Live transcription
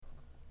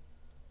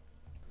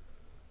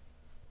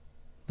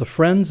The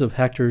Friends of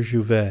Hector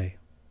Jouvet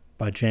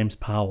by James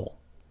Powell.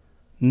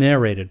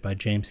 Narrated by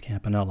James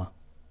Campanella.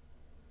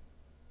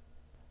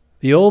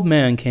 The old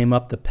man came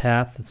up the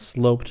path that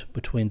sloped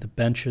between the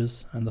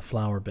benches and the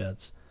flower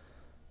beds,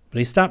 but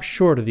he stopped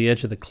short of the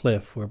edge of the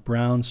cliff where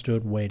Brown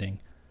stood waiting.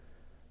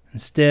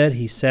 Instead,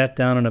 he sat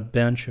down on a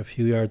bench a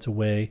few yards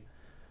away,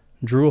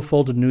 drew a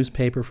folded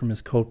newspaper from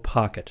his coat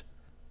pocket,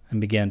 and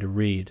began to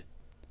read.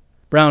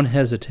 Brown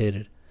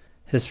hesitated.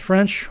 His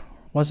French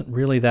wasn't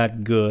really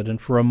that good, and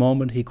for a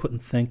moment he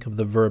couldn't think of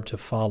the verb to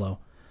follow.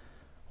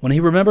 When he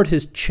remembered,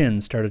 his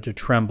chin started to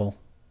tremble,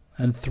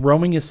 and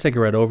throwing his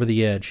cigarette over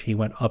the edge, he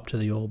went up to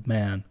the old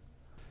man.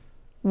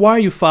 "Why are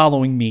you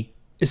following me?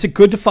 Is it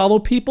good to follow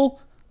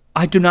people?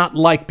 I do not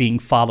like being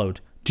followed.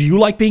 Do you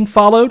like being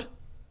followed?"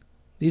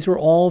 These were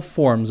all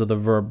forms of the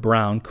verb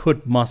Brown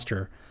could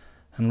muster,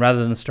 and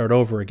rather than start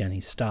over again, he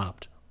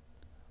stopped.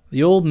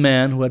 The old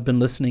man, who had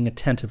been listening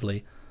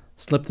attentively,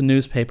 slipped the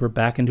newspaper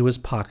back into his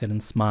pocket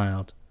and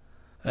smiled.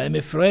 "I am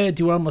afraid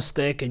you are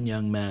mistaken,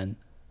 young man.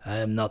 I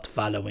am not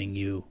following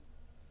you."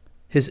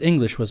 His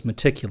English was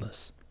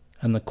meticulous,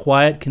 and the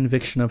quiet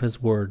conviction of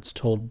his words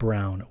told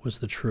Brown it was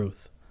the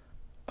truth.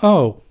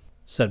 "Oh,"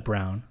 said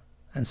Brown,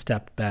 and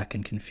stepped back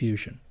in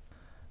confusion.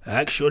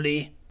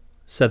 "Actually,"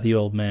 said the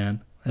old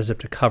man, as if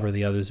to cover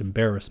the other's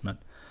embarrassment,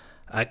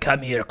 "I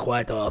come here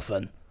quite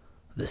often.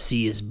 The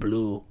sea is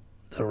blue,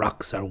 the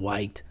rocks are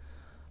white.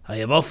 I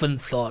have often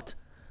thought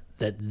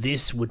that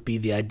this would be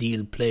the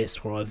ideal place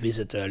for a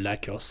visitor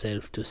like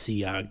yourself to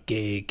see our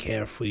gay,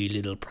 carefree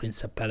little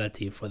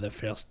principality for the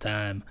first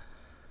time.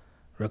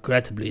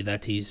 Regrettably,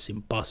 that is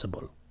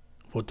impossible,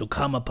 for to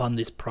come upon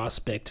this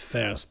prospect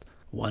first,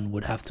 one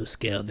would have to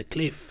scale the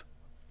cliff."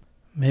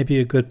 "Maybe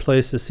a good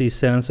place to see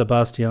San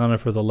Sebastiano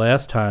for the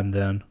last time,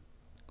 then,"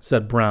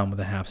 said Brown with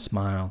a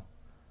half-smile.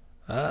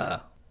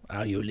 "Ah,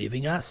 are you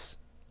leaving us?"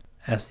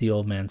 asked the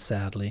old man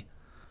sadly.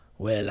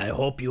 "Well, I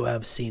hope you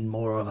have seen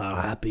more of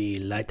our happy,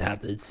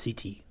 light-hearted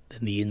city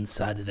than the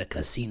inside of the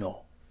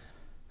casino."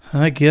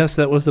 "I guess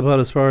that was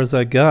about as far as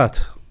I got,"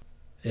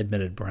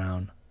 admitted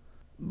Brown.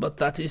 "But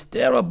that is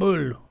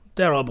terrible,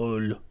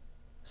 terrible,"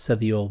 said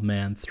the old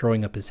man,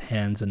 throwing up his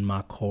hands in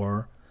mock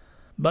horror.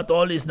 "But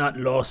all is not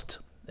lost,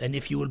 and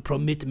if you will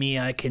permit me,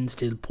 I can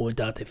still point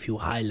out a few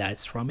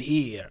highlights from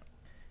here."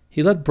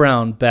 He led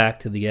Brown back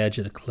to the edge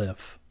of the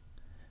cliff.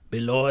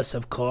 "Below us,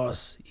 of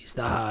course, is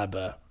the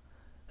harbor,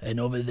 and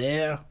over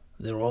there,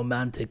 the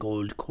romantic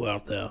old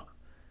quarter.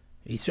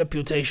 Its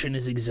reputation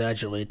is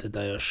exaggerated,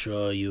 I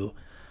assure you.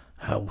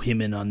 Our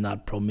women are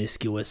not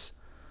promiscuous.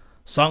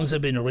 Songs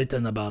have been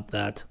written about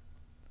that.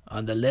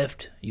 On the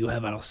left, you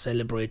have our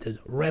celebrated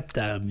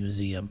Reptile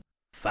Museum,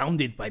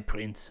 founded by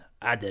Prince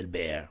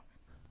Adalbert,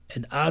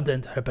 an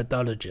ardent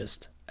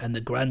herpetologist and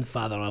the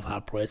grandfather of our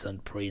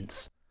present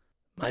prince.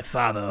 My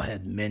father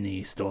had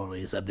many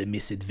stories of the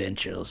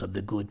misadventures of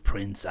the good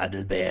Prince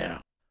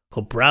Adalbert,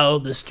 who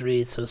prowled the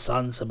streets of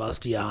San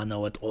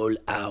Sebastiano at all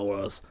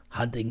hours,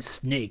 hunting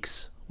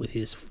snakes with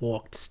his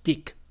forked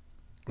stick,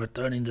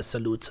 returning the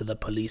salutes of the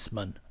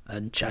policeman,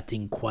 and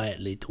chatting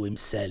quietly to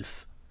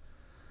himself.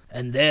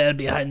 And there,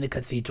 behind the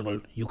cathedral,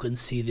 you can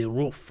see the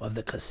roof of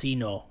the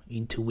casino,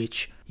 into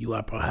which, you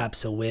are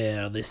perhaps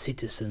aware, the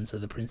citizens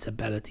of the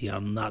principality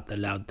are not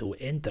allowed to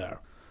enter.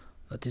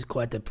 That is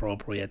quite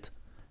appropriate.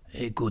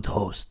 A good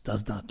host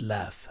does not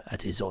laugh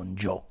at his own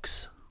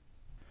jokes."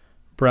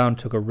 Brown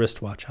took a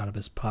wristwatch out of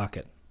his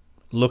pocket,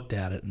 looked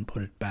at it, and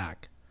put it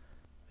back.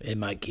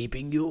 "Am I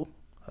keeping you?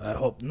 I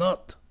hope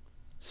not,"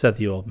 said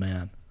the old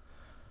man.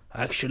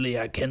 "Actually,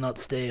 I cannot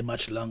stay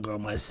much longer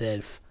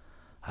myself.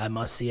 I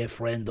must see a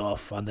friend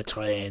off on the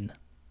train,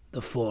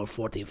 the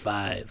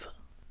 4:45.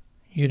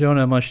 "You don't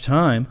have much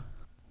time,"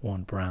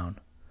 warned Brown.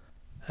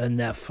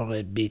 "Enough for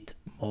a bit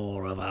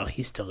more of our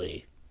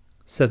history,"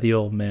 said the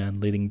old man,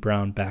 leading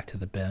Brown back to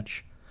the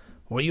bench.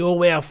 "Were you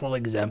aware, for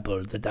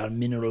example, that our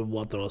mineral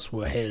waters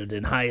were held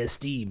in high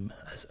esteem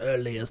as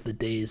early as the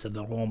days of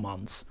the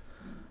Romans?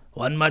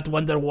 One might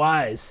wonder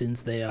why,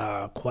 since they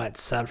are quite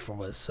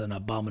sulphurous and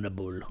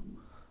abominable.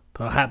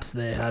 Perhaps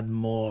they had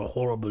more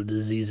horrible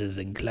diseases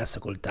in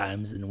classical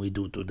times than we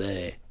do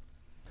today.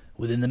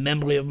 Within the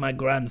memory of my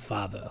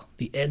grandfather,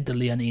 the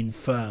elderly and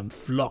infirm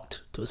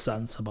flocked to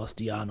San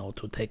Sebastiano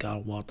to take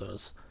our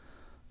waters.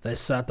 They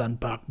sat on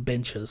park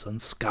benches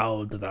and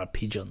scowled at our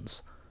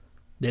pigeons.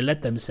 They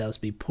let themselves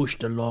be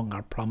pushed along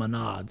our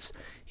promenades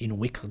in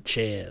wicker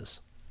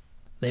chairs.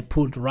 They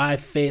pulled wry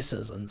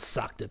faces and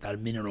sucked at our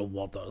mineral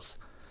waters.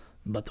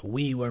 But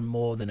we were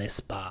more than a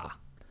spa.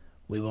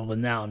 We were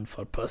renowned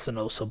for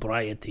personal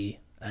sobriety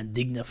and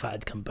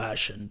dignified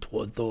compassion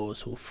toward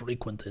those who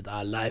frequented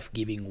our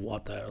life-giving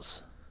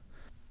waters.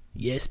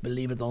 Yes,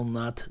 believe it or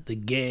not, the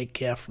gay,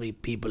 carefree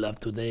people of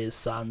today's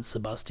San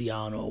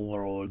Sebastiano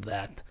were all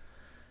that.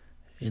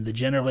 In the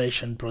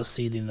generation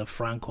preceding the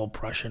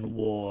Franco-Prussian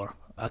War,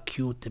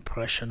 acute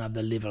depression of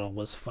the liver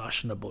was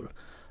fashionable,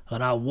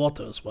 and our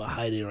waters were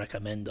highly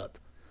recommended.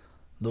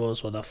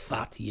 Those were the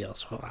fat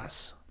years for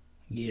us,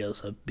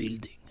 years of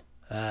building,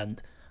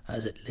 and,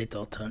 as it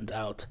later turned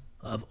out,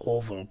 of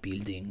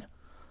overbuilding.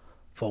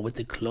 For with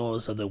the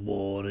close of the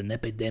war, an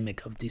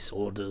epidemic of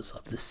disorders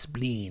of the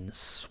spleen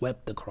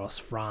swept across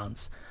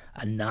France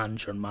and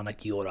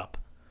non-Germanic Europe.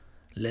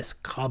 Less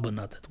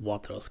carbonated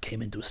waters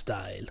came into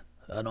style,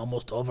 and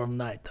almost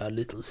overnight our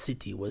little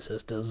city was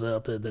as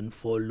deserted and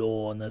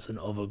forlorn as an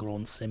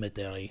overgrown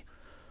cemetery.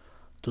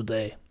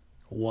 Today,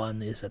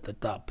 one is at the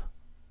top.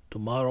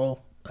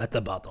 Tomorrow, at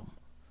the bottom.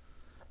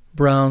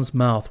 Brown's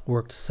mouth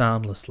worked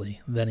soundlessly.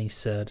 Then he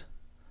said,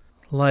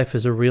 "Life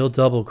is a real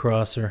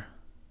double-crosser."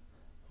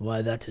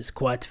 Why, that is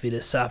quite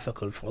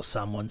philosophical for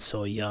someone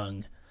so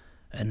young,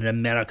 and an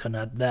American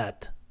at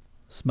that,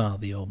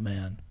 smiled the old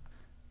man.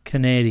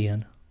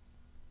 "Canadian,"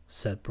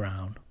 said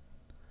Brown.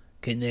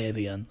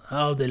 "Canadian,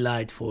 how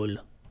delightful,"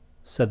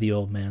 said the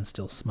old man,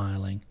 still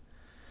smiling.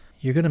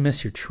 "You're going to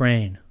miss your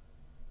train,"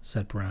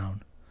 said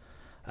Brown.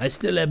 "I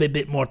still have a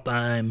bit more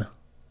time,"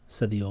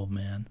 said the old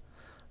man.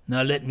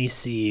 "Now let me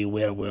see,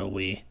 where were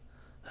we?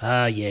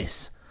 Ah,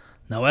 yes.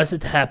 Now, as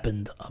it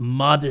happened, a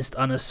modest,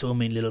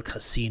 unassuming little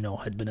casino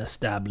had been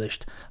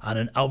established on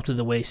an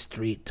out-of-the-way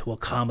street to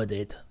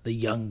accommodate the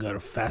younger,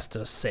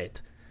 faster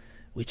set,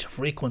 which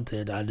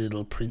frequented our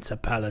little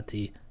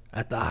principality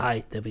at the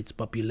height of its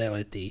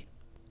popularity.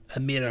 A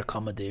mere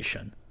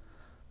accommodation."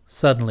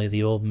 Suddenly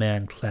the old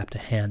man clapped a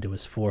hand to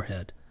his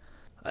forehead.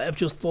 "I have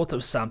just thought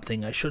of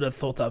something I should have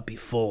thought of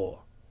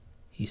before,"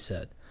 he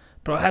said.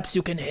 "Perhaps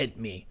you can help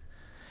me.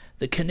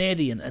 The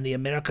Canadian and the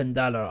American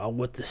dollar are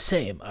worth the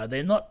same, are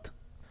they not?"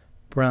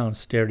 Brown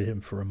stared at him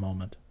for a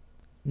moment.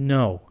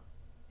 "No,"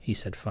 he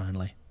said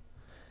finally.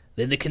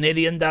 "Then the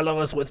Canadian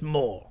dollar is worth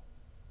more,"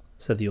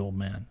 said the old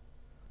man.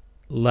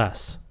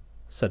 "Less,"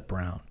 said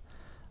Brown.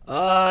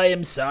 "I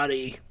am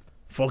sorry.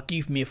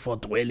 Forgive me for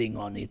dwelling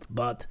on it,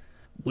 but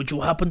would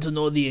you happen to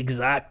know the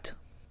exact?"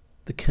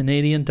 "The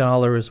Canadian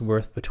dollar is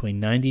worth between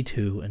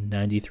 92 and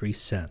 93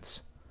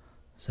 cents,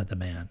 said the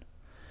man.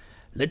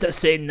 "Let us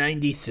say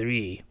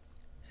 93,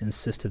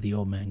 insisted the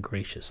old man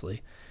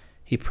graciously.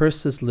 He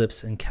pursed his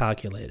lips and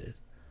calculated.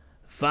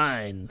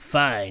 "Fine,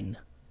 fine,"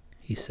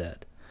 he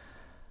said.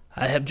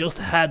 "I have just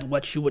had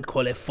what you would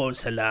call a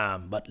false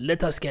alarm, but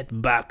let us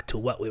get back to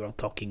what we were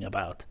talking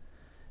about.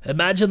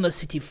 Imagine the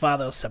city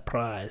father's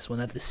surprise when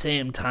at the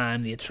same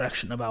time the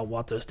attraction of our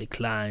waters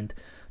declined,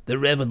 the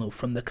revenue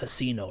from the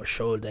casino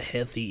showed a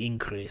healthy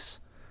increase,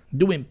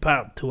 due in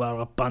part to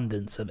our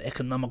abundance of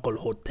economical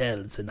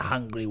hotels and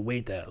hungry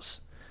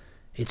waiters.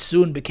 It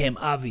soon became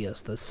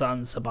obvious that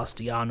San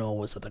Sebastiano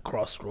was at a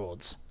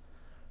crossroads.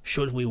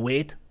 Should we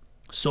wait,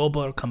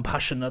 sober,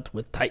 compassionate,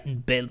 with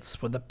tightened belts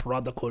for the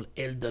prodigal,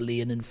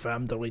 elderly, and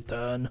infirm to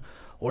return,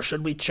 or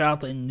should we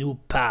chart a new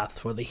path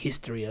for the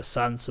history of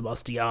San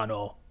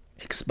Sebastiano,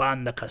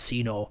 expand the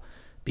casino,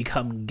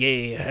 become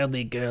gay,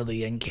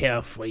 hurdy-gurdy, and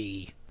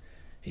carefree?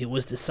 It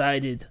was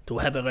decided to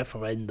have a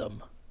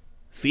referendum.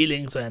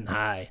 Feelings ran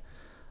high.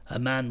 A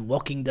man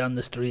walking down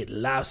the street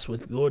laughs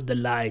with pure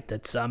delight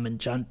at some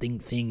enchanting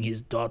thing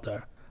his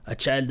daughter, a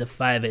child of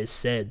 5, has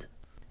said.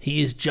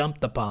 He is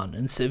jumped upon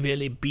and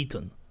severely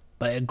beaten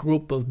by a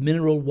group of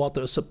mineral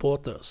water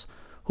supporters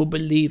who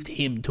believed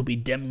him to be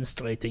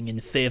demonstrating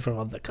in favor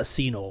of the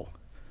casino.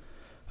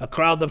 A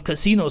crowd of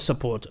casino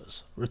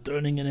supporters,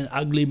 returning in an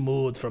ugly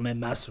mood from a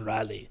mass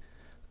rally,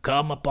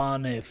 come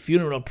upon a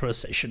funeral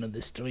procession in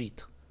the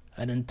street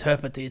and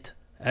interpret it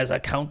as a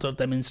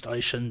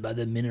counter-demonstration by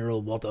the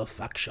mineral water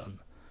faction.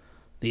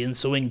 The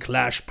ensuing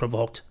clash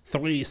provoked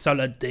 3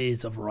 solid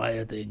days of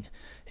rioting,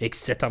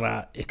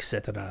 etc.,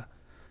 etc.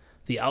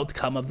 The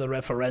outcome of the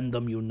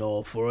referendum you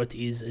know, for it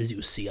is as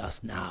you see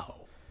us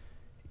now."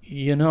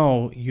 "You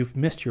know, you've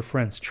missed your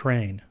friend's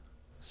train,"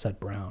 said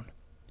Brown.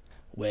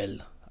 "Well,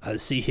 I'll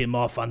see him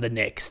off on the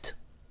next,"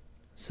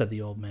 said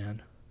the old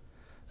man.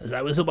 "As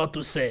I was about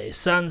to say,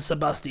 San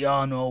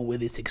Sebastiano,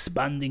 with its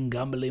expanding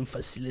gambling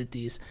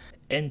facilities,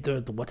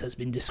 entered what has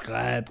been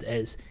described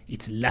as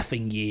its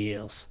laughing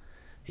years.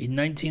 In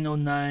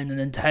 1909, an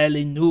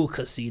entirely new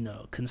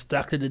casino,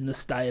 constructed in the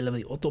style of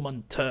the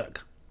Ottoman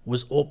Turk,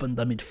 was opened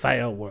amid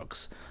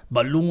fireworks,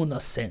 balloon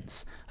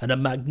ascents, and a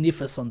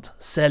magnificent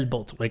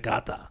sailboat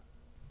regatta.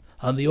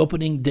 On the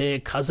opening day,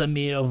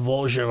 Casimir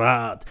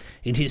Vaugirard,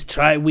 in his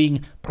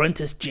tri-wing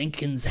Prentice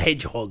Jenkins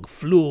Hedgehog,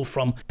 flew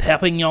from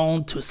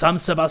Perpignan to San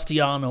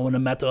Sebastiano in a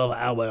matter of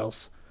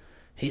hours.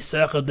 He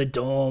circled the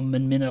dome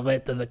and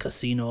minaret of the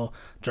casino,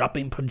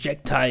 dropping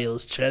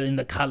projectiles trailing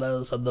the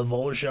colors of the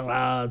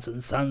Vaugirards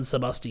and San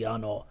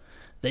Sebastiano,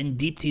 then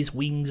dipped his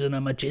wings in a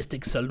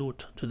majestic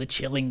salute to the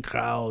cheering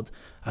crowd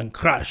and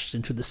crashed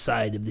into the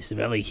side of this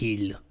very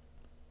hill.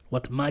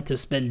 What might have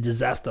spelled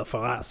disaster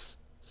for us,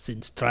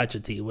 since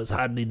tragedy was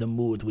hardly the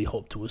mood we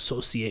hoped to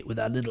associate with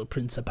our little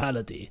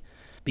principality,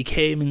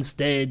 became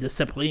instead a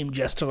supreme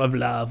gesture of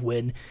love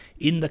when,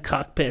 in the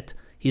cockpit,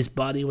 his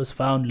body was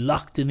found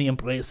locked in the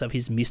embrace of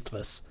his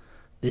mistress,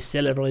 the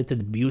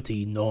celebrated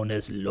beauty known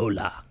as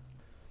Lola.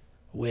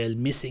 Well,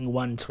 missing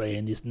one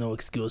train is no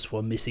excuse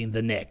for missing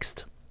the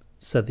next,"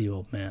 said the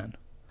old man,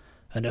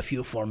 "and a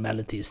few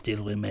formalities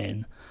still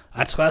remain.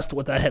 I trust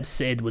what I have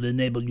said will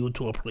enable you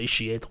to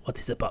appreciate what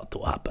is about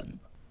to happen."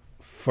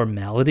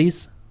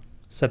 "Formalities?"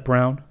 said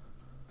Brown.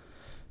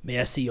 May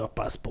I see your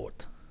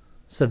passport?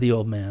 Said the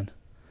old man.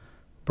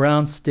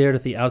 Brown stared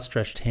at the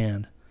outstretched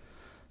hand.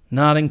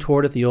 Nodding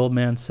toward it, the old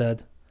man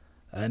said,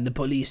 I am the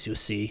police, you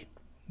see.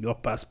 Your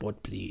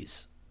passport,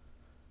 please.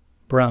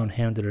 Brown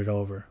handed it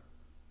over.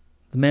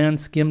 The man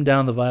skimmed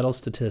down the vital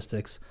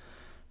statistics,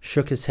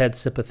 shook his head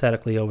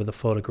sympathetically over the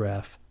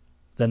photograph,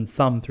 then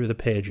thumbed through the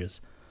pages,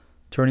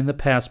 turning the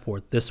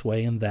passport this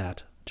way and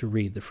that to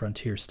read the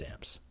frontier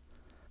stamps.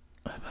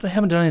 But I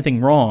haven't done anything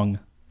wrong,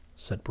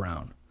 said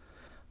Brown.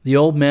 The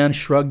old man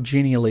shrugged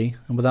genially,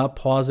 and without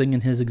pausing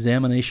in his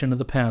examination of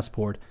the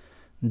passport,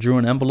 drew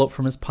an envelope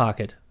from his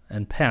pocket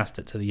and passed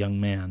it to the young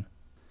man.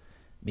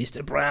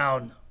 Mr.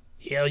 Brown,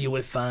 here you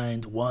will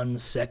find 1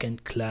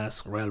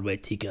 second-class railway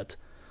ticket,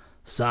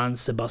 San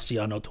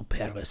Sebastiano to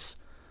Paris,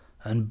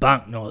 and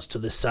banknotes to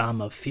the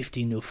sum of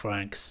 50 new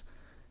francs,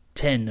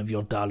 10 of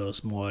your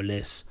dollars more or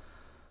less.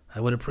 I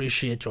would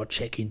appreciate your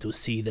checking to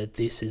see that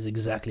this is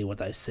exactly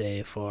what I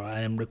say, for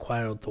I am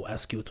required to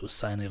ask you to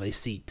sign a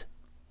receipt.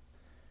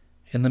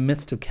 In the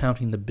midst of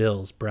counting the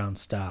bills, Brown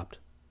stopped.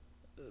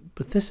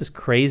 But this is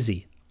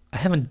crazy. I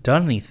haven't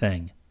done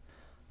anything.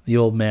 The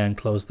old man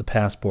closed the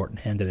passport and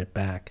handed it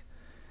back.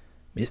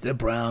 Mr.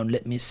 Brown,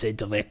 let me say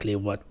directly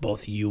what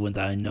both you and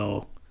I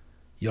know.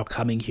 Your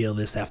coming here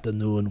this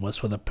afternoon was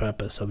for the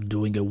purpose of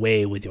doing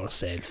away with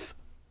yourself.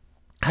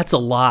 That's a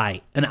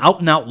lie, an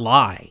out-and-out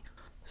lie,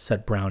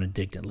 said Brown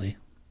indignantly.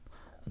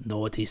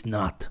 No, it is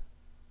not,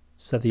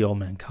 said the old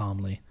man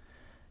calmly.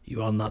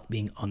 You are not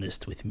being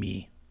honest with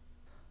me.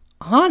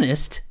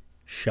 Honest?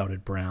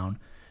 Shouted Brown.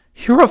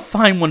 You're a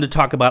fine one to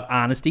talk about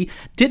honesty.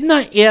 Didn't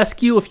I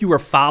ask you if you were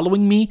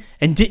following me,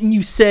 and didn't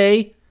you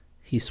say...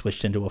 He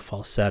switched into a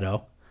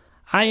falsetto.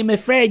 I am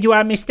afraid you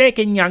are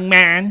mistaken, young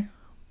man.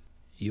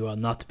 You are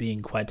not being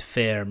quite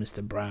fair,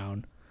 Mr.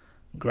 Brown.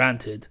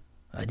 Granted,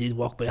 I did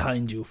walk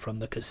behind you from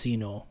the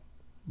casino,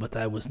 but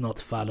I was not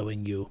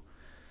following you.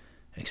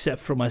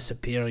 Except for my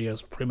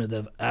superior's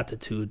primitive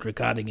attitude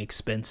regarding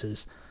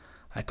expenses,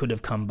 I could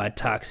have come by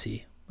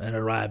taxi and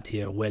arrived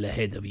here well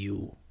ahead of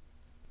you.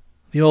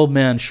 The old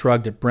man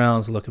shrugged at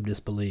Brown's look of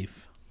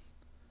disbelief.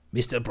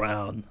 Mr.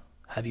 Brown,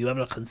 have you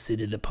ever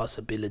considered the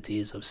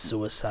possibilities of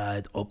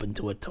suicide open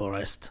to a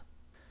tourist?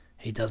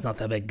 He does not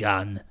have a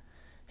gun.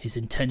 His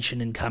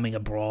intention in coming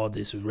abroad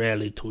is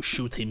rarely to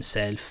shoot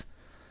himself.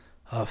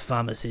 Our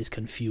pharmacies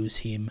confuse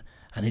him,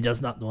 and he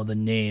does not know the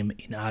name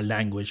in our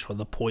language for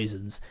the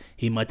poisons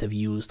he might have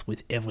used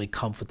with every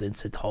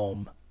confidence at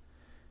home.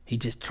 He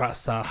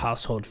distrusts our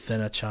household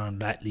furniture,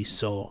 and rightly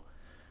so.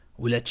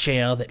 Will a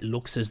chair that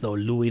looks as though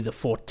Louis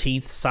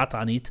XIV sat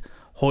on it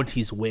hold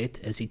his weight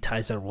as he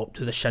ties a rope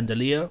to the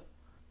chandelier?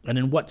 And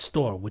in what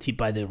store would he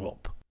buy the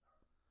rope?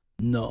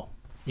 No.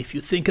 If you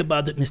think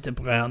about it, Mr.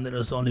 Brown, there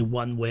is only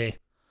one way.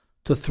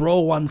 To throw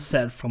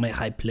oneself from a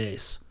high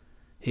place.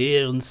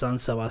 Here in San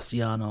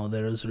Sebastiano,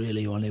 there is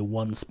really only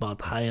one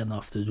spot high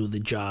enough to do the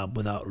job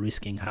without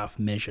risking half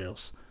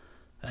measures.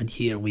 And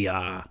here we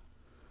are.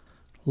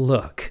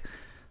 Look,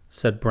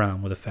 said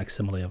Brown with a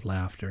facsimile of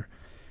laughter,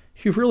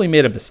 you've really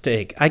made a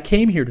mistake. I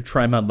came here to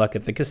try my luck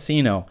at the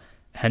casino,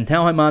 and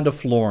now I'm on to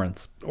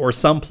Florence, or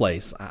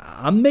someplace.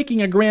 I'm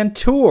making a grand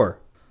tour.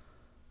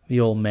 The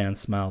old man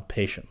smiled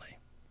patiently.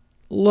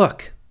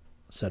 Look,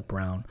 said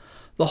Brown,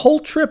 the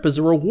whole trip is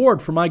a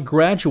reward for my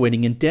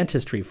graduating in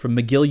dentistry from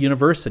McGill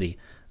University.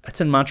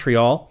 That's in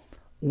Montreal.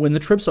 When the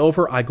trip's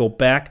over, I go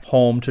back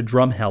home to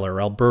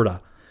Drumheller, Alberta,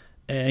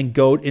 and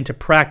go into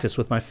practice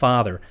with my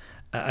father.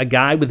 A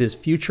guy with his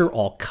future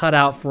all cut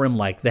out for him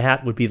like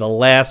that would be the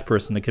last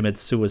person to commit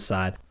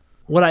suicide.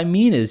 What I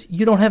mean is,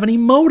 you don't have any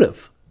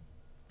motive.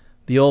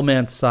 The old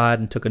man sighed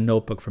and took a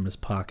notebook from his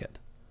pocket.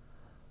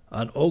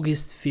 On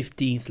August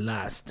 15th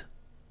last,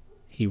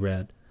 he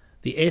read,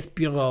 the 8th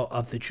Bureau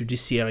of the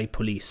Judiciary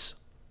Police,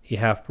 he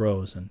half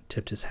rose and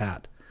tipped his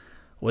hat,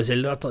 was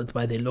alerted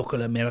by the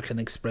local American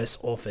Express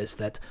office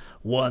that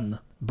one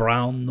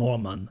Brown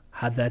Norman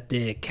had that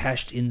day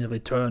cashed in the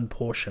return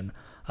portion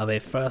of a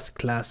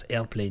first-class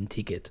airplane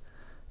ticket,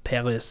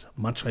 Paris,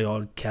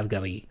 Montreal,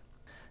 Calgary.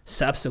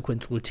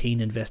 Subsequent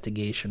routine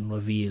investigation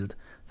revealed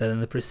that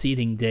on the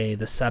preceding day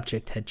the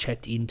subject had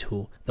checked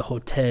into the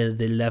Hotel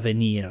de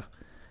l'Avenir,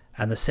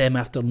 and the same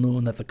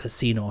afternoon at the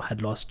casino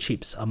had lost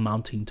chips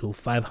amounting to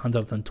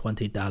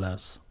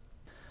 $520.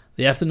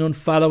 The afternoon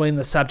following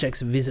the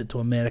subject's visit to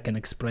American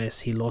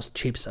Express, he lost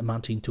chips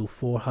amounting to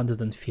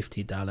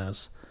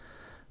 $450.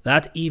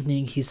 That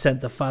evening he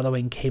sent the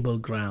following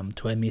cablegram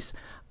to a Miss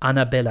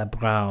Annabella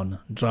Brown,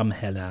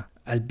 Drumheller,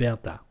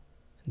 Alberta.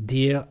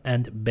 Dear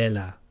Aunt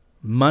Bella,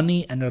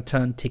 money and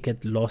return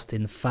ticket lost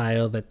in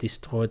fire that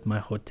destroyed my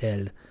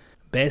hotel.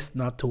 Best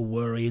not to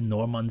worry,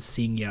 Norman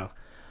Sr.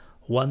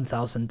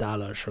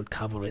 $1,000 should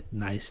cover it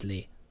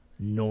nicely.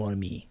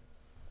 Normie.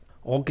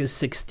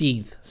 August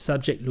 16th,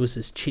 subject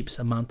loses chips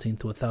amounting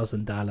to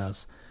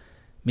 $1,000.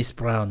 Miss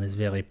Brown is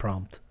very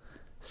prompt.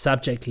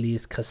 Subject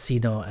leaves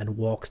casino and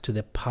walks to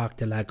the Parc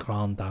de la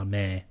Grande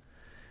Armée,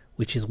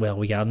 which is where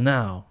we are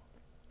now,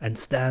 and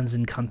stands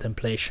in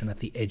contemplation at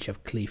the edge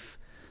of cliff,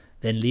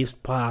 then leaves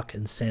park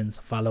and sends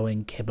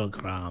following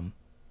cablegram.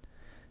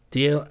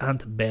 Dear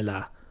Aunt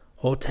Bella,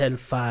 hotel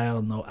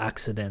fire, no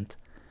accident.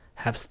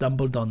 Have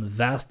stumbled on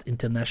vast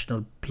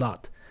international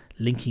plot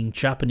linking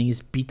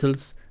Japanese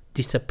beetles,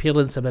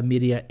 disappearance of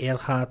Amelia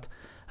Earhart,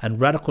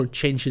 and radical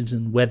changes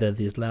in weather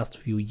these last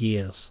few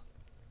years.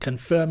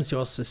 Confirms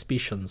your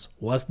suspicions,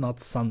 was not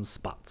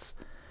sunspots.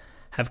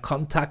 Have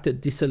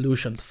contacted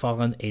disillusioned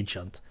foreign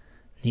agent.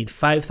 Need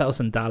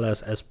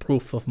 $5,000 as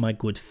proof of my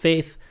good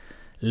faith.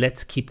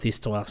 Let's keep this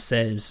to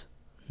ourselves.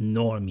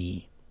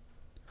 Normie.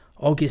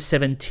 August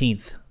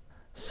 17th.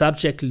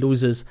 Subject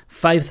loses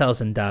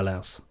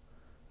 $5,000.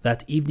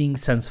 That evening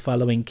sends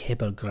following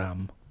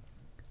cablegram.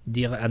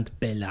 Dear Aunt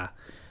Bella,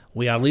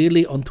 we are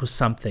really onto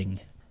something.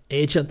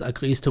 Agent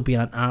agrees to be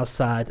on our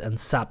side and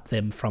sap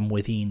them from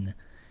within.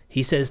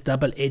 He says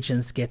double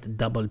agents get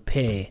double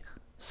pay.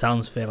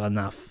 Sounds fair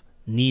enough.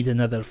 Need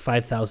another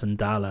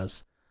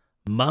 $5,000.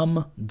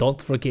 Mum,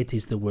 don't forget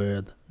is the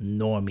word.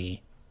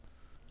 Normie.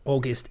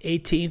 August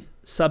 18th.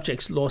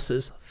 Subject's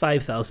losses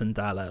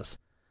 $5,000.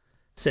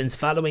 Sends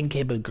following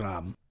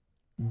cablegram.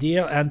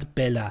 Dear Aunt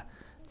Bella,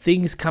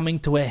 things coming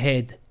to a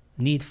head.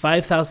 Need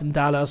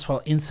 $5,000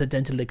 for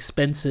incidental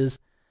expenses,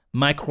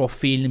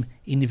 microfilm,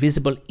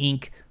 invisible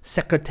ink,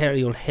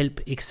 secretarial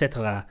help,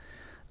 etc.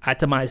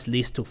 Itemized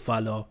list to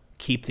follow.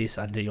 Keep this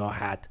under your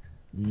hat.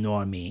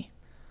 Normie.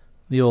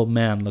 The old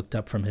man looked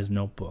up from his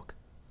notebook.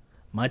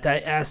 Might I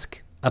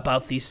ask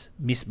about this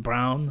Miss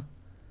Brown?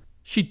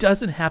 She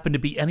doesn't happen to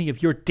be any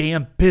of your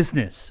damn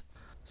business,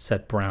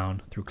 said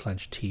Brown through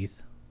clenched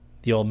teeth.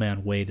 The old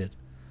man waited.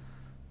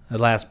 At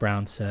last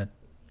Brown said,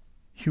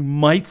 You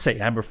might say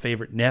I'm her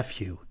favorite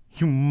nephew.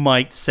 You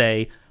might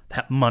say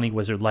that money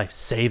was her life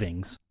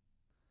savings.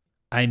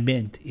 I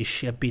meant, is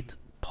she a bit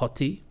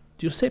potty?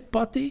 Do you say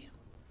potty?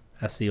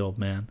 Asked the old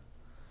man.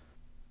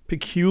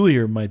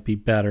 Peculiar might be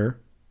better,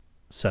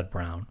 said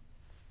Brown.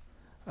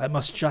 I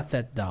must jot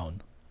that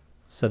down,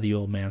 said the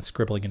old man,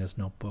 scribbling in his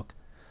notebook.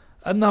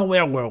 And now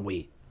where were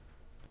we?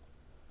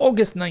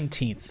 August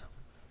 19th.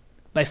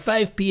 By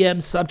 5 p.m.,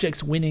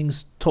 subjects'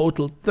 winnings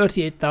totaled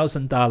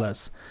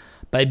 $38,000.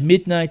 By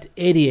midnight,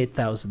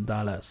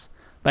 $88,000.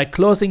 By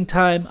closing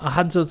time,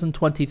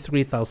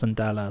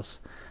 $123,000.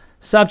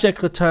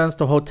 Subject returns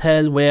to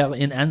hotel where,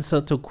 in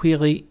answer to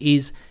query,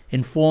 is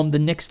informed the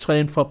next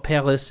train for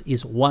Paris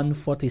is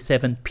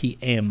 1:47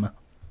 p.m.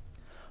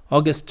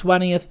 August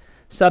 20th,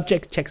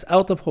 subject checks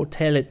out of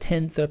hotel at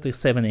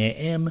 10:37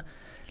 a.m.,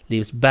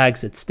 leaves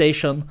bags at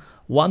station,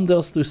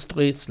 wanders through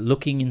streets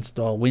looking in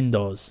store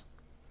windows.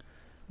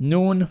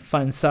 Noon,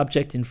 finds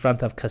subject in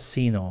front of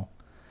casino.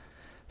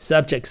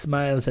 Subject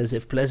smiles as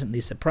if pleasantly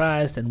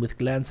surprised and with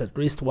glance at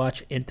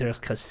wristwatch enters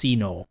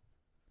casino.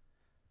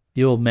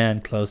 The old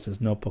man closed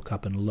his notebook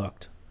up and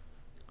looked.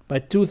 By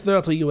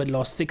 2:30 you had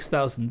lost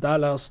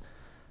 $6,000,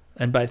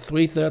 and by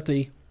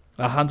 3:30,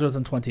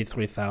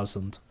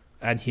 $123,000.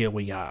 And here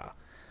we are.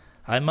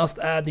 I must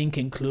add in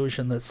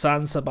conclusion that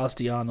San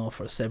Sebastiano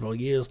for several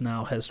years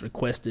now has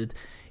requested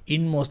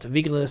in most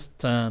vigorous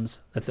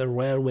terms that the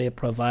railway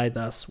provide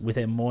us with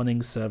a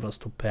morning service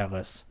to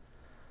Paris.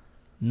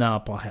 Now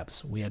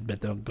perhaps we had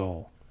better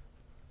go,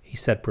 he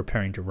said,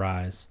 preparing to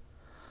rise.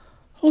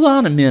 Hold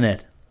on a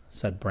minute,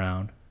 said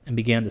Brown, and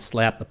began to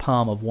slap the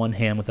palm of one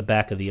hand with the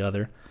back of the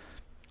other.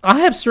 I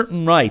have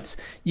certain rights.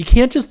 You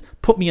can't just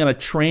put me on a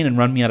train and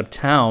run me out of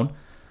town.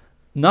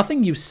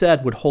 Nothing you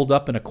said would hold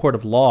up in a court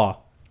of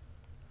law.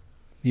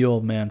 The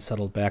old man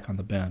settled back on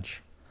the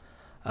bench.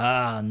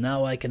 Ah,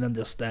 now I can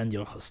understand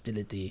your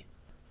hostility,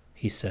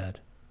 he said.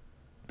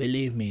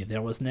 Believe me,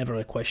 there was never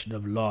a question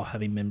of law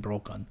having been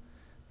broken.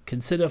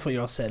 Consider for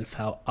yourself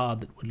how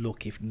odd it would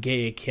look if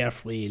gay,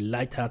 carefree,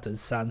 light-hearted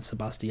San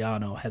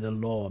Sebastiano had a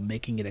law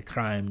making it a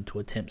crime to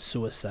attempt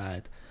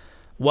suicide.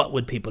 What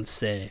would people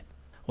say?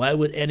 Why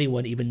would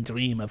anyone even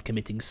dream of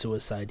committing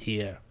suicide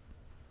here?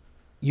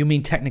 You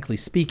mean technically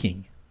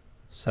speaking,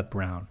 said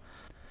Brown.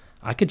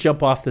 I could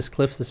jump off this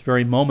cliff this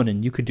very moment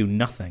and you could do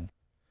nothing.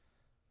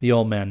 The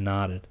old man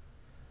nodded.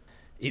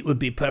 It would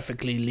be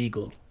perfectly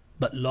legal,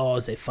 but law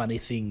is a funny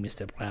thing,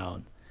 Mr.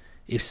 Brown.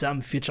 If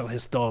some future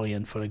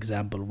historian, for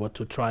example, were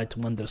to try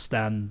to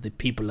understand the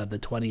people of the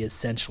 20th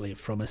century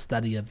from a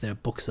study of their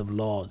books of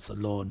laws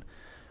alone,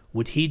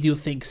 would he, do you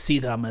think, see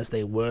them as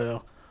they were,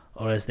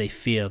 or as they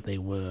feared they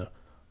were,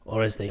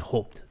 or as they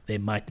hoped they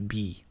might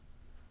be?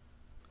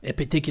 A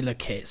particular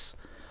case.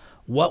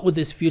 What would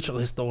this future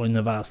historian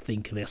of ours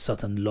think of a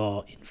certain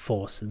law in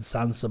force in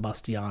San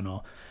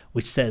Sebastiano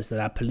which says that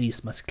our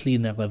police must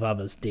clean their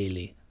revolvers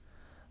daily?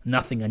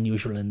 Nothing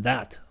unusual in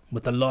that,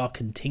 but the law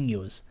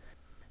continues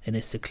in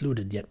a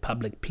secluded yet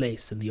public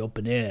place in the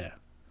open air.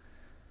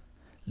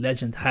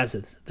 Legend has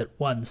it that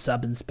one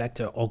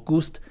Sub-Inspector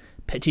Auguste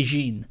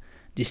Petitjean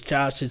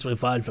discharged his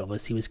revolver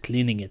as he was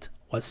cleaning it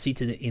while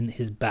seated in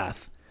his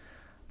bath.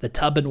 The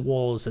tub and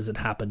walls, as it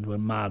happened, were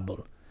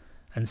marble,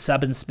 and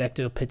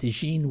Sub-Inspector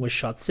Petitjean was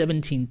shot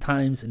 17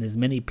 times in as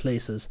many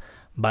places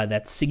by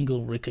that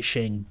single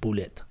ricocheting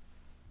bullet.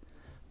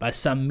 By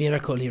some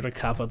miracle he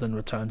recovered and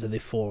returned to the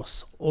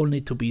force,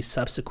 only to be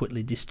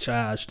subsequently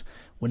discharged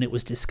when it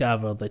was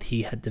discovered that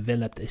he had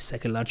developed a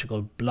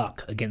psychological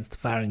block against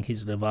firing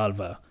his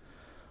revolver,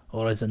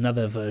 or as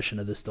another version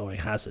of the story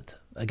has it,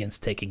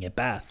 against taking a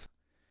bath.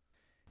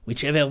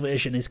 Whichever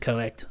version is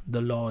correct,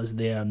 the law is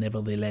there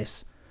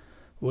nevertheless.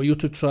 Were you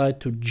to try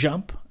to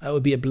jump, I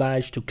would be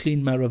obliged to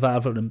clean my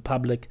revolver in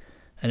public,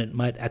 and it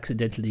might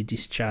accidentally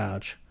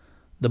discharge,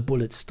 the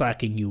bullet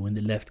striking you in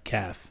the left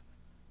calf.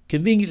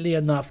 Conveniently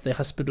enough, the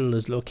hospital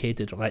is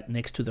located right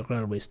next to the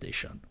railway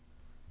station.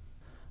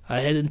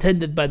 I had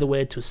intended, by the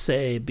way, to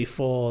say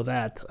before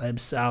that I am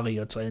sorry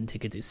your train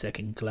ticket is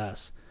second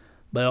class.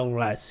 By all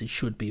rights, it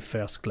should be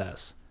first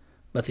class,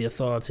 but the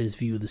authorities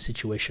view the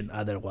situation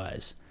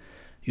otherwise.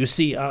 You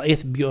see, our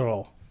 8th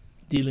Bureau,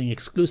 dealing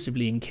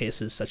exclusively in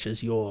cases such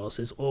as yours,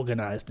 is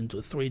organized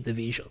into 3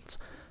 divisions,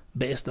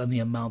 based on the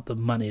amount of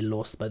money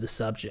lost by the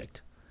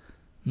subject.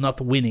 Not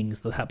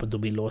winnings that happen to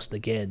be lost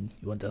again,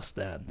 you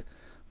understand,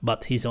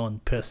 but his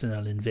own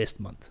personal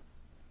investment.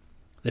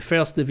 The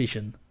first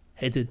division,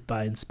 headed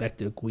by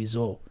Inspector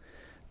Guizot,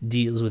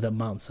 deals with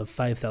amounts of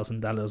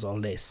 $5,000 or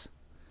less.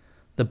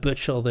 The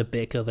butcher, the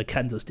baker, the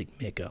candlestick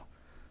maker.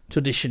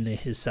 Traditionally,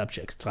 his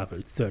subjects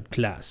travel third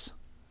class.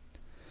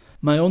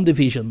 My own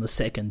division, the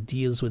second,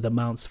 deals with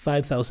amounts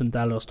 $5,000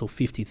 to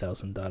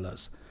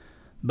 $50,000.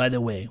 By the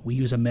way, we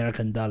use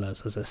American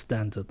dollars as a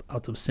standard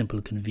out of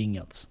simple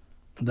convenience.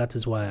 That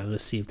is why I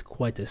received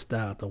quite a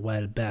start a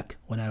while back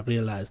when I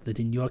realized that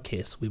in your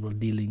case we were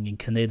dealing in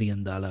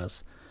Canadian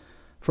dollars.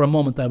 For a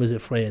moment I was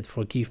afraid,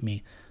 forgive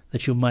me,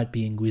 that you might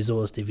be in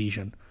Guizot's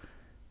division.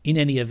 In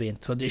any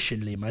event,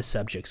 traditionally my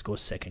subjects go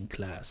second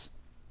class.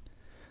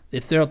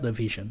 The third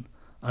division,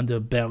 under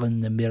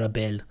Baron de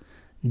Mirabel,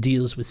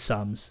 deals with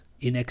sums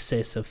in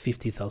excess of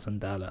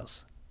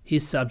 $50,000.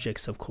 His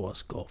subjects, of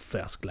course, go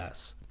first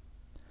class.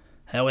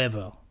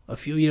 However, a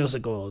few years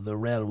ago, the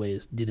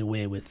railways did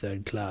away with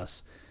third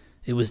class.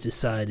 It was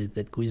decided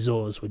that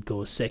Guizot's would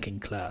go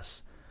second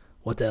class.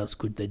 What else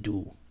could they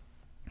do?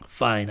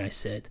 Fine, I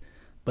said,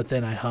 but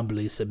then I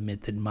humbly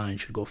submit that mine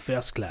should go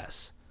first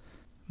class.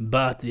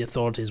 But the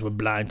authorities were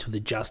blind to the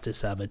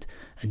justice of it,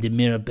 and de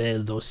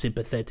Mirabel, though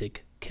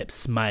sympathetic, kept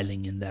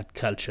smiling in that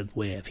cultured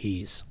way of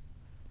his.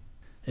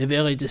 A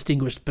very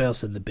distinguished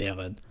person, the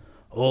Baron,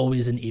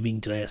 always in evening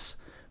dress,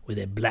 with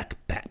a black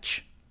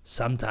patch,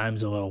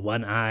 sometimes over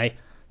one eye,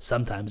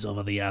 sometimes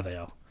over the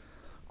other.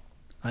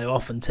 I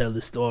often tell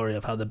the story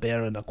of how the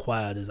Baron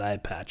acquired his eye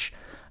patch.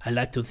 I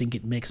like to think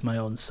it makes my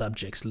own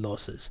subjects'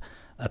 losses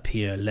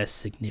appear less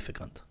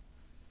significant.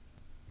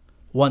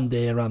 One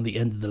day around the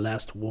end of the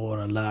last war,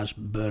 a large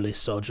burly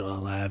soldier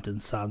arrived in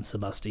San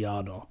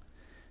Sebastiano.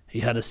 He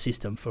had a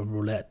system for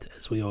roulette,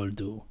 as we all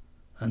do,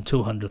 and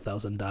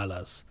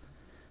 $200,000.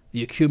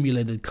 The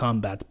accumulated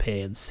combat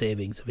pay and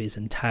savings of his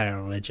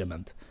entire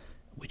regiment,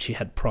 which he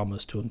had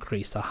promised to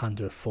increase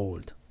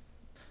 100-fold.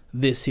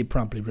 This he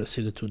promptly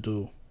proceeded to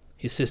do.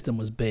 His system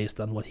was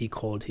based on what he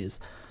called his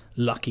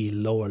lucky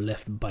lower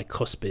left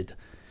bicuspid.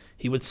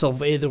 He would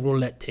survey the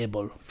roulette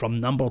table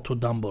from number to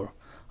number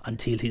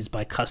until his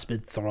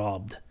bicuspid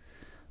throbbed.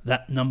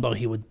 That number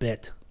he would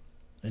bet,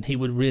 and he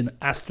would win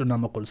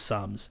astronomical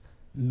sums,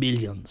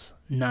 millions,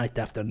 night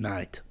after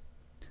night.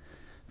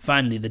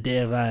 Finally, the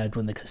day arrived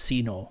when the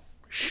casino,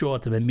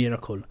 short of a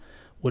miracle,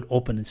 would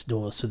open its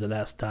doors for the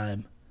last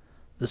time.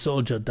 The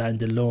soldier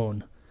dined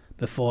alone,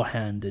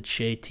 beforehand at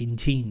Chez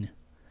Tintin.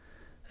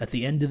 At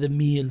the end of the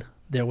meal,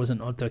 there was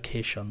an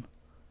altercation.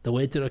 The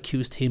waiter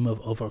accused him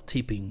of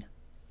over-tipping.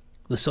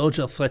 The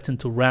soldier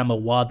threatened to ram a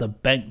wad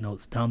of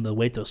banknotes down the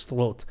waiter's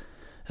throat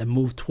and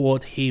moved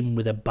toward him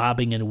with a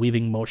bobbing and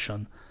weaving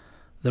motion.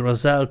 The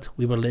result,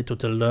 we were later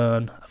to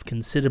learn, of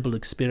considerable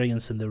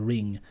experience in the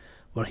ring,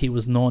 where he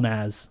was known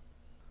as...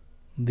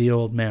 The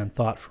old man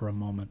thought for a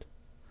moment.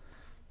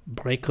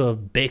 Breaker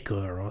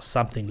Baker, or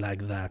something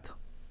like that,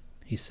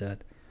 he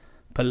said.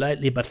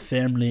 Politely but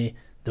firmly,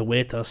 the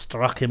waiter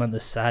struck him on the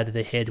side of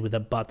the head with a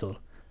bottle.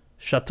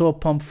 Chateau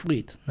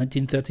Pomfret,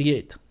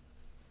 1938.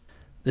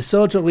 The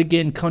soldier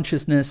regained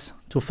consciousness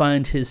to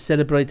find his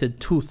celebrated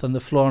tooth on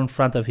the floor in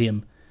front of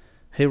him.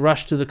 He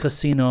rushed to the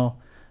casino,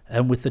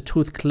 and with the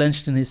tooth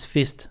clenched in his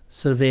fist,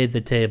 surveyed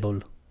the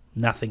table.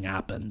 Nothing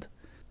happened.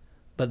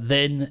 But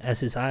then,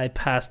 as his eye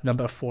passed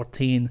number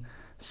 14,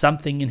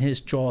 something in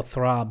his jaw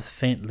throbbed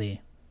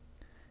faintly.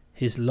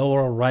 His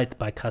lower right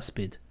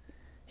bicuspid.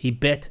 He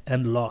bet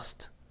and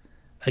lost.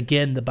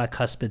 Again the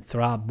bicuspid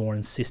throbbed more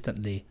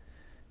insistently.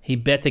 He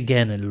bet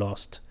again and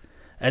lost.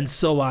 And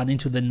so on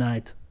into the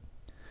night.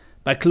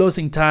 By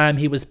closing time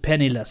he was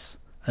penniless,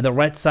 and the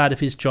right side of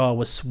his jaw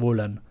was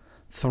swollen,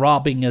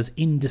 throbbing as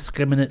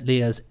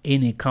indiscriminately as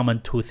any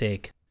common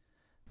toothache.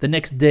 The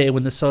next day,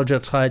 when the soldier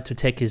tried to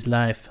take his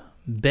life,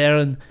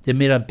 Baron de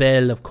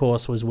Mirabel, of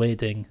course, was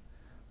waiting.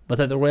 But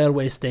at the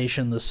railway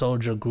station the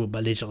soldier grew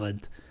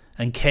belligerent,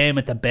 and came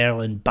at the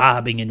Baron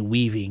bobbing and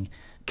weaving,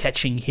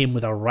 catching him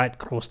with a right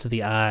close to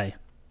the eye.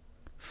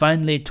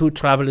 Finally, 2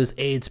 travelers'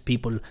 aids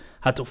people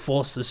had to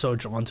force the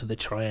soldier onto the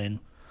train.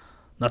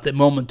 Not a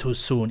moment too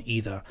soon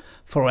either,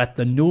 for at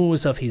the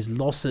news of his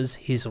losses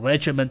his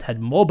regiment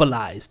had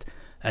mobilized,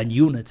 and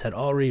units had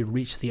already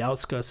reached the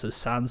outskirts of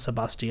San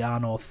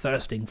Sebastiano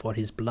thirsting for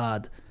his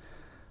blood.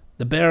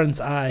 The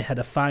Baron's eye had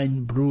a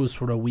fine bruise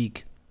for a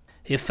week.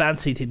 He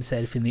fancied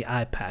himself in the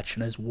eye patch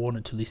and has worn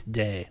it to this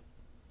day.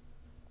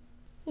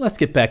 "Let's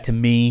get back to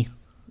me,"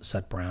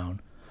 said Brown.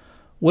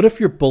 "What if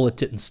your bullet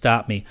didn't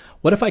stop me?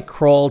 What if I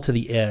crawled to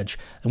the edge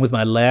and with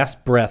my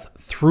last breath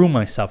threw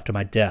myself to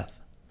my death?"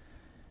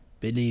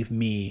 "Believe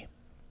me,"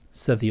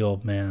 said the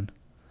old man,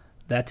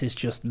 "that is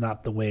just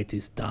not the way it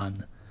is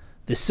done.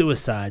 The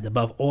suicide,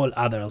 above all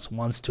others,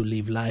 wants to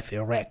leave life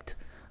erect,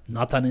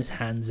 not on his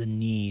hands and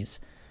knees.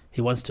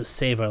 He wants to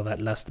savor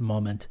that last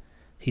moment.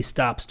 He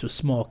stops to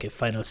smoke a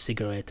final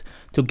cigarette,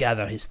 to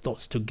gather his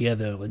thoughts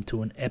together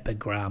into an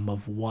epigram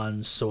of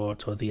one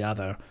sort or the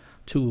other,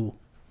 to,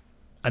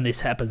 and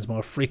this happens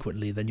more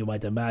frequently than you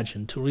might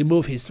imagine, to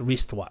remove his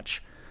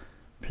wristwatch,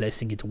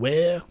 placing it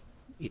where?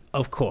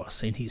 Of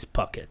course, in his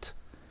pocket.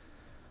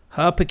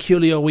 How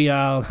peculiar we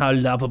are, and how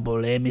lovable,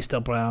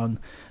 Mr. Brown?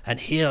 And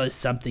here is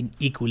something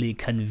equally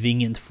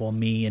convenient for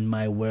me in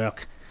my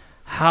work.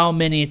 How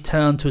many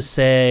turn to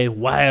say,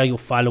 'Why are you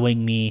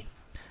following me?'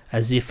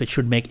 as if it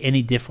should make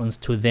any difference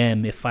to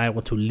them if I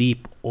were to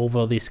leap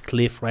over this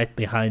cliff right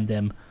behind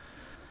them.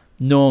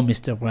 No,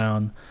 Mr.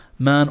 Brown,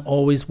 man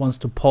always wants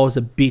to pause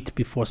a bit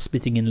before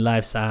spitting in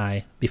life's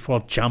eye,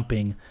 before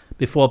jumping,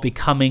 before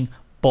becoming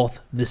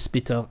both the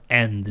spitter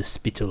and the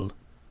spittle."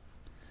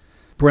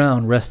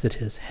 Brown rested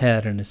his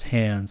head in his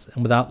hands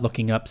and without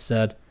looking up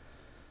said,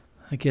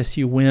 "I guess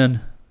you win."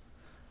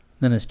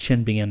 Then his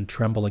chin began to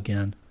tremble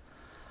again.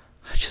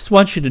 "I just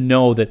want you to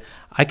know that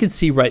I can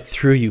see right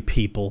through you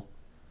people,"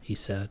 he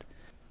said.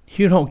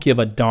 "You don't give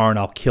a darn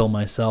I'll kill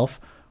myself,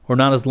 or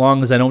not as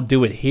long as I don't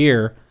do it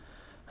here.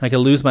 I could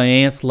lose my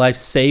aunt's life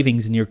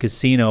savings in your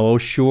casino, oh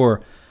sure,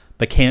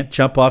 but can't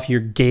jump off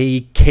your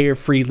gay,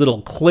 carefree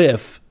little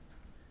cliff."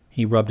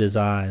 He rubbed his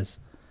eyes.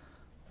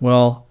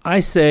 "Well, I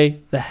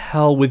say, the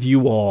hell with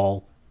you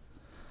all."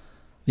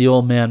 The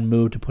old man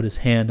moved to put his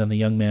hand on the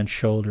young man's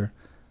shoulder,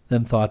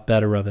 then thought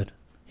better of it.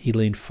 He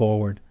leaned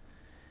forward.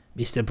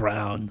 "Mr.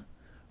 Brown,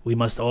 we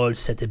must all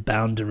set a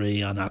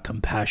boundary on our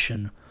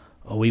compassion,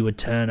 or we would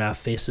turn our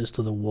faces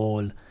to the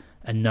wall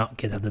and not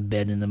get out of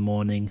bed in the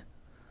morning.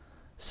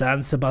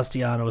 San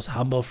Sebastiano's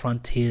humble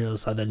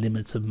frontiers are the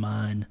limits of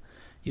mine.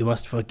 You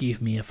must forgive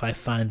me if I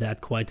find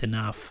that quite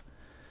enough.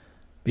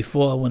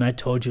 Before, when I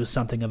told you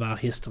something of our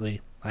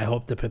history, I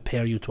hoped to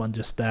prepare you to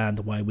understand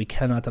why we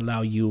cannot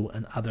allow you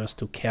and others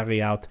to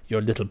carry out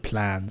your little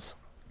plans.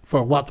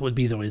 For what would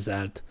be the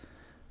result?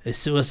 A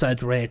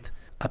suicide rate,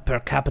 a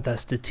per capita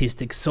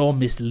statistic so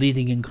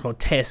misleading and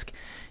grotesque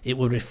it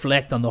would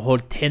reflect on the whole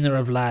tenor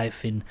of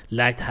life in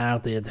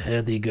light-hearted,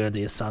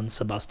 hurdy-gurdy San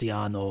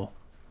Sebastiano.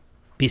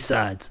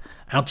 Besides,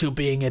 aren't you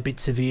being a bit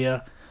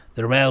severe?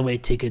 The railway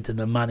ticket and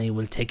the money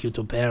will take you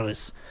to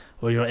Paris,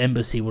 where your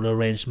embassy will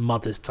arrange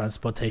modest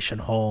transportation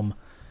home.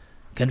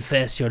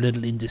 Confess your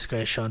little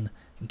indiscretion.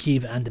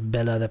 Give Aunt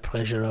Bella the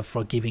pleasure of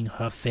forgiving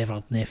her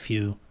favorite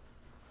nephew."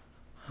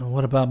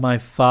 "What about my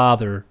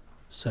father?"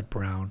 said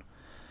Brown.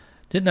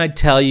 "Didn't I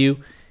tell you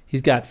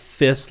he's got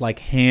fists like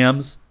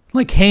hams?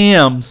 Like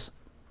hams!"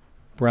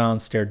 Brown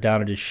stared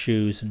down at his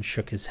shoes and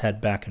shook his head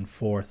back and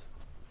forth.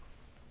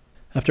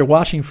 After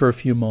watching for a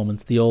few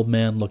moments, the old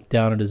man looked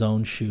down at his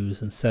own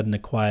shoes and said in a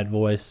quiet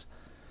voice,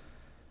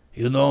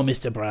 "You know,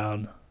 Mr.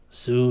 Brown,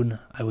 soon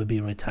I will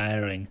be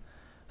retiring,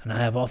 and I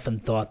have often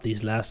thought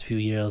these last few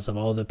years of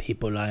all the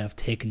people I have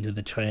taken to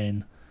the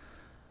train.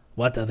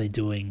 What are they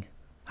doing?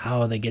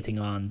 How are they getting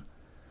on?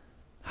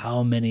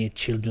 How many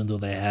children do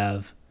they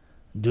have?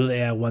 Do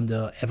they, I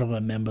wonder, ever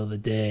remember the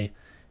day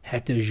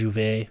Hector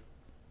Jouvet,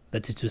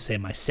 that is to say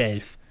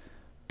myself,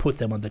 put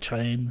them on the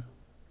train?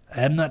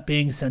 I am not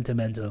being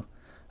sentimental.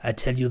 I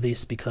tell you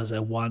this because I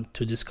want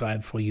to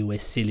describe for you a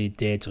silly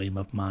daydream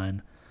of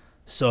mine,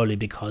 solely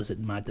because it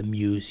might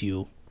amuse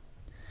you.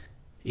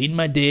 In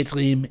my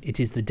daydream, it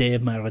is the day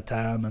of my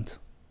retirement.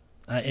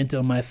 I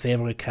enter my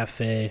favorite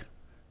cafe.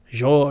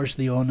 Georges,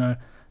 the owner,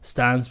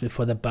 stands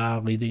before the bar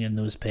reading a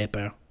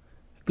newspaper.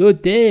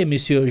 'Good day,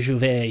 Monsieur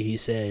Jouvet,' he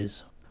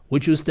says.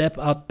 'Would you step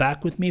out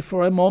back with me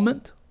for a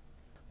moment?'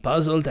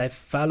 Puzzled, I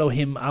follow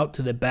him out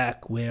to the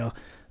back, where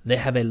they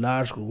have a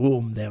large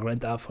room they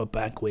rent out for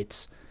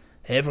banquets.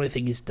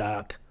 Everything is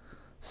dark.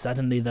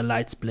 Suddenly the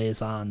lights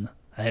blaze on.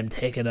 I am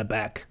taken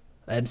aback.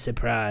 I am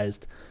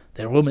surprised.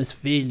 The room is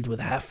filled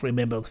with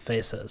half-remembered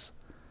faces.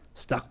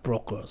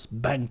 Stockbrokers,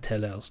 bank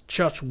tellers,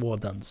 church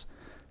wardens,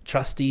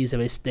 trustees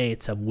of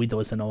estates of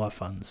widows and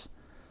orphans.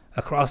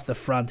 Across the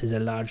front is a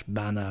large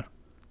banner.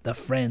 The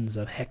Friends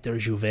of Hector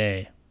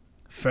Jouvet.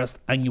 First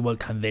Annual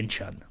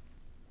Convention.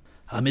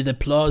 Amid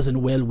applause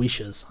and well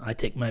wishes, I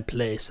take my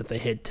place at the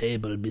head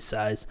table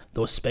beside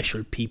those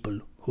special people,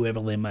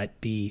 whoever they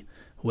might be,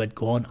 who had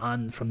gone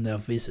on from their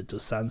visit to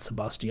San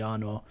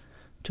Sebastiano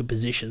to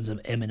positions of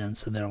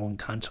eminence in their own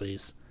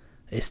countries.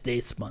 A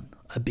statesman,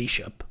 a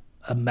bishop,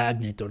 a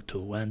magnate or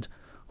two, and,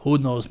 who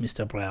knows,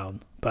 Mr.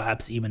 Brown,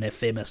 perhaps even a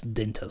famous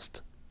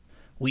dentist.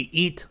 We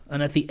eat,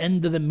 and at the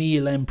end of the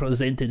meal I am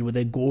presented with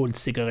a gold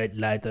cigarette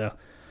lighter.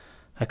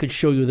 I could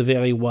show you the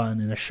very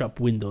one in a shop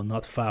window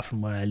not far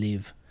from where I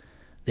live.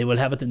 They will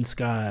have it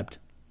inscribed,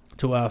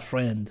 to our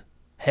friend,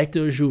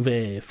 Hector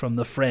Jouvet, from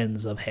the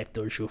friends of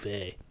Hector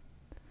Jouvet.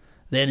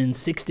 Then in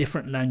 6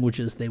 different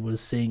languages they will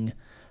sing,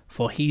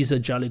 For He's a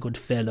Jolly Good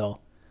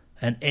Fellow,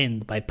 and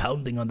end by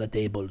pounding on the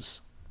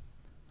tables.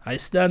 I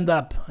stand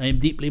up. I am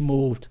deeply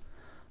moved.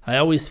 I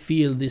always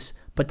feel this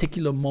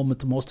particular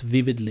moment most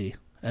vividly,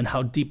 and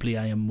how deeply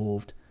I am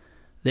moved.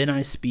 Then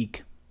I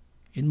speak.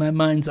 In my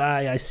mind's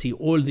eye I see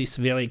all this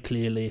very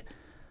clearly,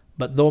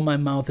 but though my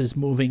mouth is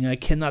moving, I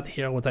cannot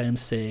hear what I am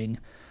saying.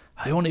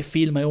 I only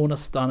feel my own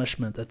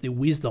astonishment at the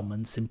wisdom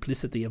and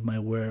simplicity of my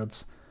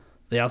words.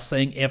 They are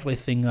saying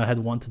everything I had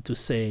wanted to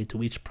say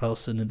to each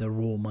person in the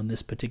room on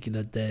this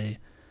particular day,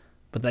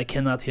 but I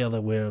cannot hear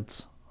the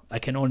words. I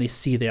can only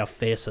see their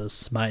faces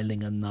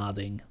smiling and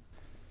nodding.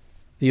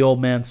 The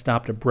old man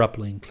stopped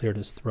abruptly and cleared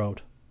his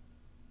throat.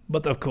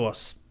 But of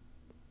course,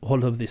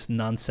 all of this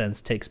nonsense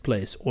takes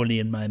place only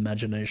in my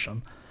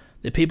imagination.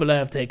 The people I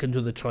have taken to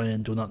the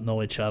train do not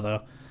know each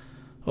other.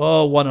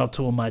 Oh, 1 or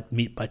 2 might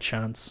meet by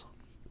chance.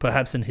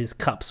 Perhaps in his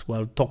cups,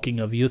 while talking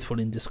of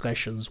youthful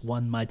indiscretions,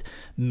 one might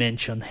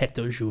mention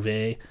Hector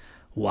Jouvet.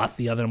 What,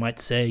 the other might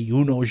say,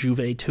 you know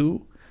Jouvet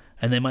too?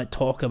 And they might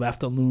talk of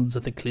afternoons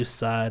at the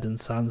cliffside in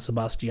San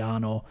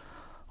Sebastiano,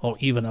 or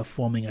even of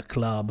forming a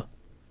club.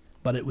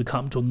 But it would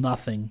come to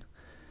nothing,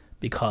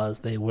 because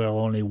they were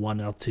only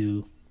 1 or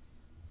 2.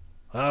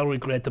 How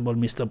regrettable,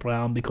 Mr.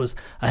 Brown, because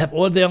I have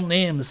all their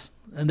names,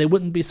 and they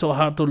wouldn't be so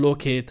hard to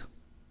locate.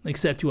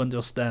 Except, you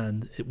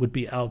understand, it would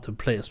be out of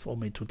place for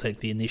me to take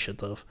the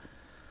initiative.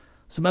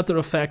 As a matter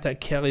of fact, I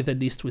carry the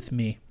list with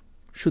me,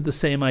 should the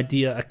same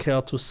idea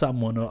occur to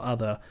someone or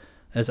other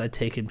as I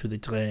take him to the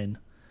train.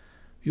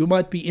 You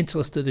might be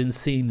interested in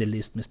seeing the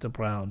list, Mr.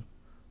 Brown.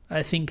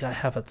 I think I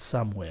have it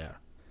somewhere.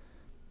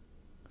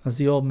 As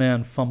the old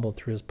man fumbled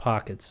through his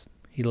pockets,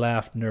 he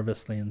laughed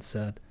nervously and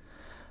said,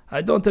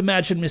 I don't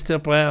imagine,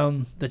 Mr.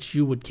 Brown, that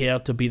you would care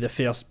to be the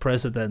first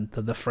president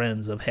of the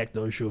Friends of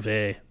Hector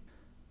Jouvet.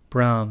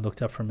 Brown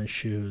looked up from his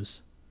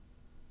shoes.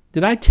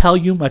 Did I tell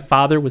you my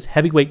father was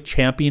heavyweight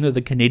champion of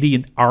the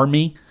Canadian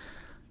Army?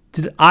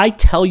 Did I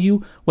tell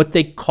you what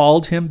they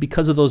called him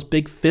because of those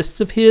big fists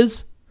of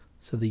his?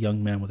 Said the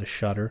young man with a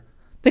shudder.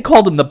 They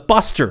called him the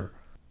Buster.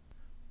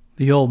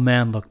 The old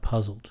man looked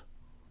puzzled.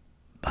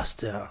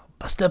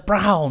 Buster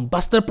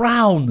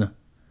Brown,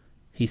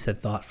 he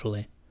said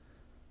thoughtfully.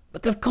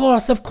 But of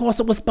course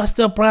it was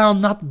Buster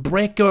Brown, not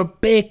Breaker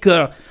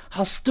Baker.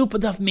 How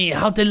stupid of me,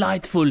 how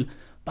delightful.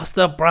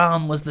 Buster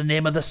Brown was the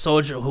name of the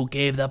soldier who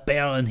gave the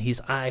Baron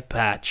his eye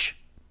patch.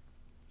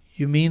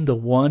 You mean the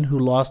one who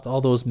lost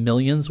all those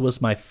millions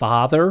was my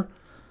father?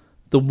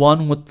 The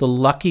one with the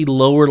lucky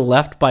lower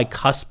left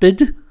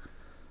bicuspid?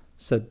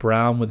 Said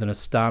Brown with an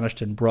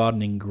astonished and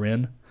broadening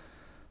grin.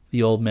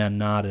 The old man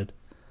nodded.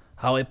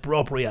 How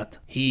appropriate.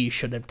 He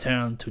should have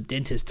turned to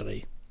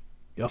dentistry.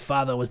 Your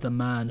father was the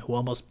man who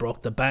almost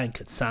broke the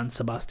bank at San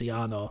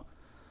Sebastiano.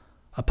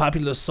 A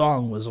popular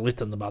song was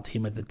written about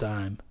him at the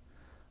time.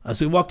 As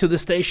we walk to the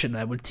station,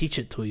 I will teach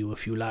it to you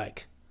if you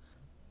like.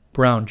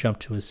 Brown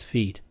jumped to his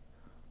feet.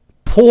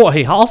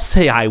 Boy, I'll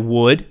say I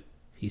would,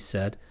 he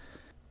said.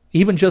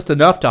 Even just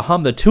enough to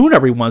hum the tune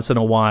every once in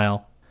a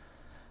while.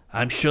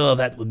 I'm sure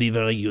that would be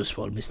very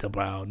useful, Mr.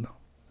 Brown,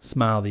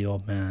 smiled the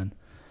old man.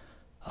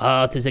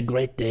 It is a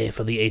great day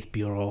for the 8th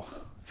Bureau.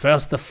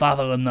 First the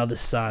father and now the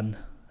son.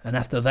 And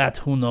after that,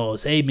 who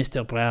knows,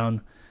 Mr.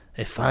 Brown?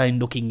 A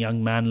fine-looking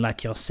young man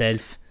like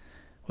yourself.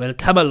 Well,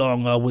 come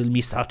along or we'll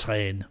miss our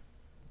train.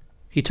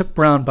 He took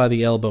Brown by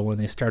the elbow when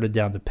they started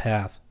down the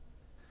path.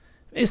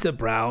 Mr.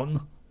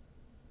 Brown,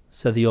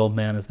 said the old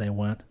man as they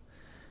went,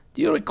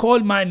 do you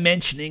recall my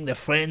mentioning the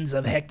Friends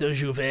of Hector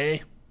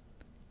Jouvet?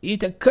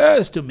 It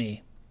occurs to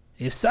me,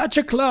 if such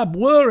a club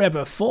were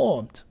ever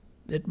formed,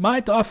 it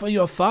might offer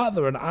your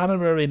father an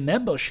honorary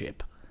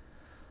membership.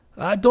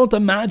 I don't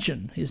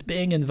imagine his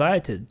being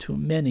invited to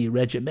many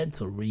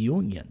regimental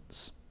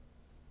reunions.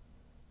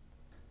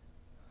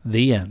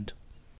 The end.